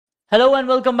Hello and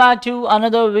welcome back to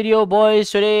another video,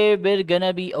 boys. Today we're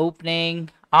gonna be opening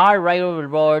our rival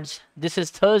rewards. This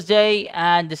is Thursday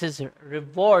and this is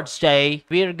rewards day.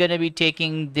 We're gonna be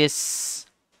taking this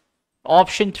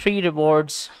option 3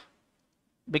 rewards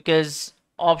because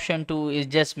option 2 is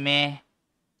just meh.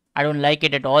 I don't like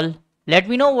it at all. Let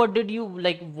me know what did you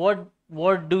like,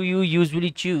 what do you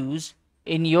usually choose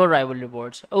in your rival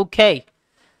rewards. Okay,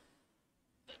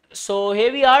 so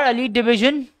here we are, elite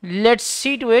division. Let's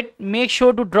see to it. Make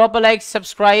sure to drop a like,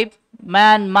 subscribe.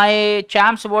 Man, my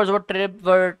champs awards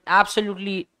were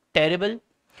absolutely terrible.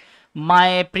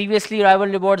 My previously rival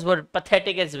rewards were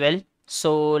pathetic as well.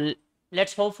 So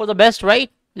let's hope for the best,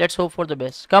 right? Let's hope for the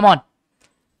best. Come on,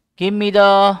 give me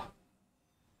the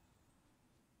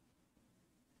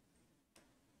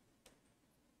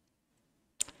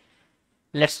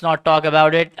let's not talk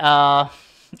about it.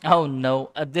 Oh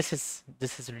no, this is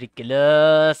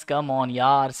ridiculous. Come on,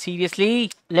 yaar.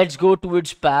 Seriously, let's go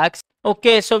towards packs.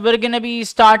 Okay, so we're gonna be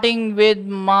starting with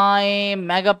my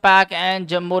mega pack and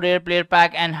jumbo rare player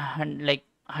pack and like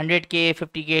 100k,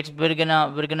 50k.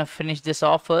 We're gonna finish this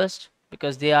off first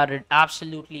because they are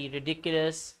absolutely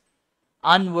ridiculous,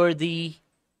 unworthy.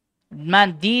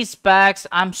 Man, these packs,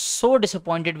 I'm so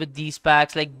disappointed with these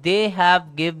packs. Like they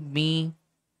have give me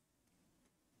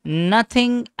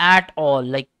nothing at all.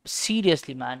 Like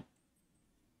seriously, man.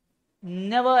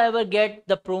 Never ever get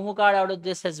the promo card out of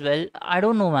this as well. I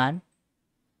don't know, man.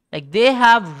 Like they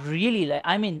have really like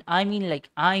I mean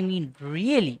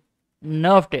really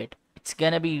nerfed it. It's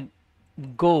gonna be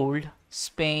gold,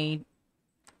 Spain,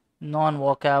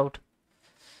 non-walkout.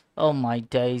 Oh my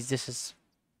days, this is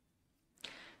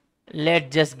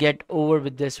let's just get over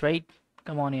with this, right?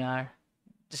 Come on, yaar.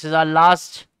 This is our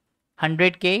last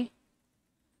 100k.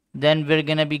 Then we're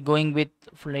gonna be going with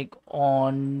like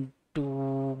on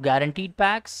to guaranteed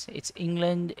packs. It's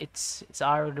England, it's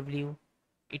RW.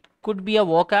 It could be a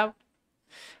walkout.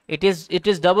 It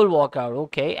is double walkout,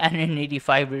 okay, and an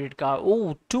 85 rated card.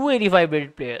 Oh, two 85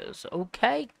 rated players,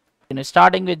 okay.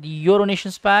 Starting with Euro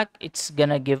Nations pack, it's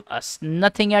gonna give us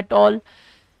nothing at all.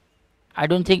 I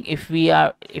don't think if we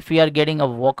are getting a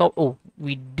walkout. Oh,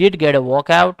 we did get a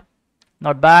walkout.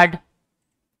 Not bad.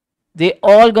 They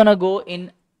all gonna go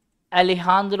in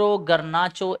Alejandro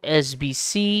Garnacho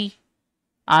SBC.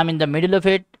 I'm in the middle of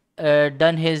it.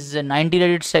 Done his 90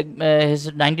 rated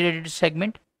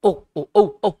segment. Oh.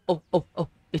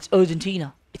 It's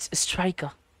Argentina. It's a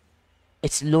striker.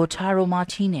 It's Lautaro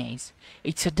Martinez.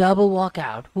 It's a double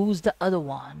walkout. Who's the other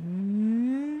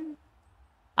one?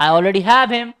 I already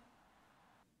have him.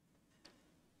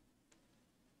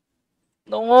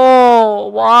 No,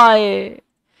 why?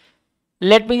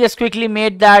 Let me just quickly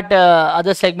make that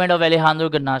other segment of Alejandro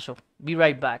Garnacho. Be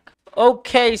right back.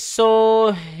 Okay,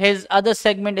 so his other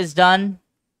segment is done.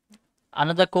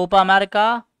 Another Copa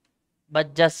America,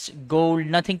 but just gold,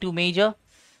 nothing too major.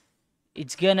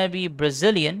 It's gonna be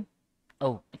Brazilian.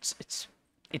 Oh, it's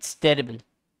terrible.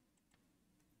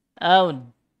 Oh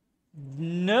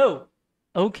no.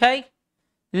 Okay,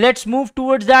 let's move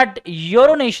towards that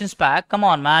Euro Nations pack. Come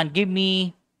on, man, give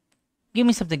me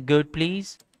something good,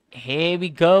 please. Here we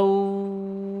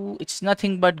go. It's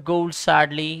nothing but gold,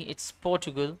 sadly. It's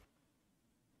Portugal.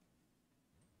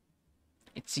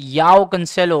 It's Yao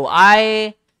Cancelo.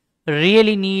 I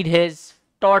really need his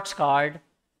Tots card.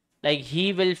 Like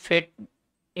he will fit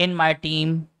in my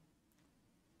team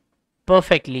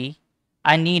perfectly.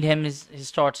 I need him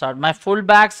his Tots card. My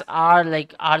fullbacks are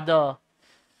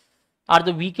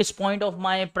the weakest point of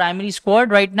my primary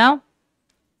squad right now.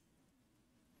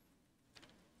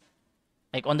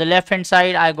 Like on the left hand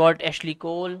side, I got Ashley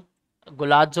Cole,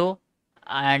 Golazzo,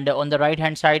 and on the right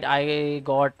hand side, I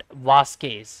got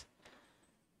Vasquez.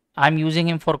 I'm using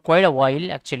him for quite a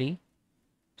while actually,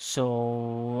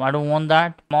 so I don't want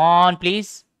that. Come on,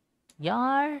 please.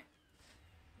 Yeah,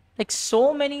 like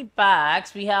so many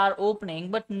packs we are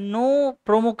opening, but no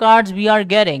promo cards we are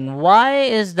getting. Why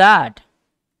is that?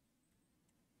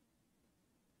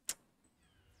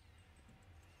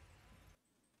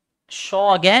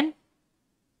 Shaw again?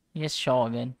 Yes, Shaw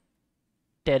again.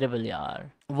 Terrible, yaar.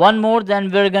 One more,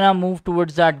 then we're gonna move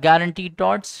towards that guaranteed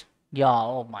tots. Yeah,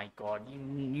 oh my god.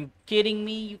 You kidding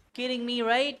me? You kidding me,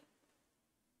 right?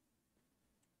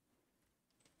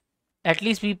 At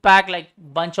least we pack like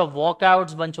bunch of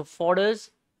walkouts, bunch of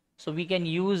fodders, so we can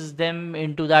use them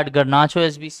into that Garnacho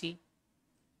SBC.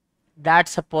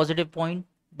 That's a positive point,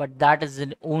 but that is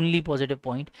the only positive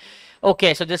point.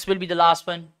 Okay, so this will be the last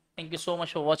one. Thank you so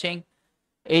much for watching.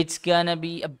 It's gonna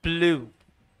be a blue.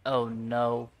 Oh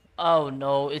no. Oh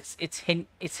no. It's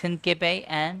Hinkepe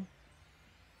and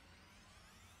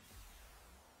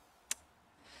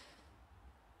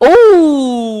oh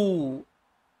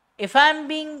if I'm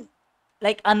being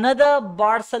like another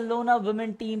Barcelona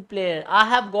women team player, I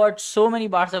have got so many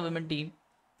Barca women team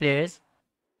players.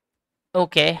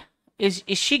 Okay, is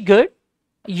she good?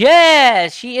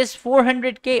 Yes, she is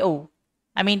 400k. Oh,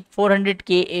 I mean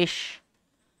 400k ish.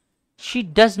 She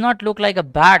does not look like a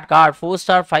bad card.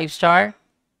 4-star, 5-star.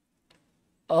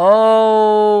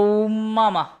 Oh,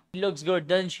 mama. She looks good,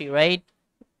 doesn't she, right?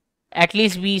 At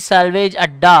least we salvage a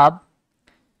dub.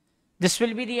 This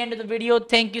will be the end of the video.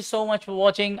 Thank you so much for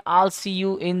watching. I'll see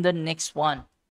you in the next one.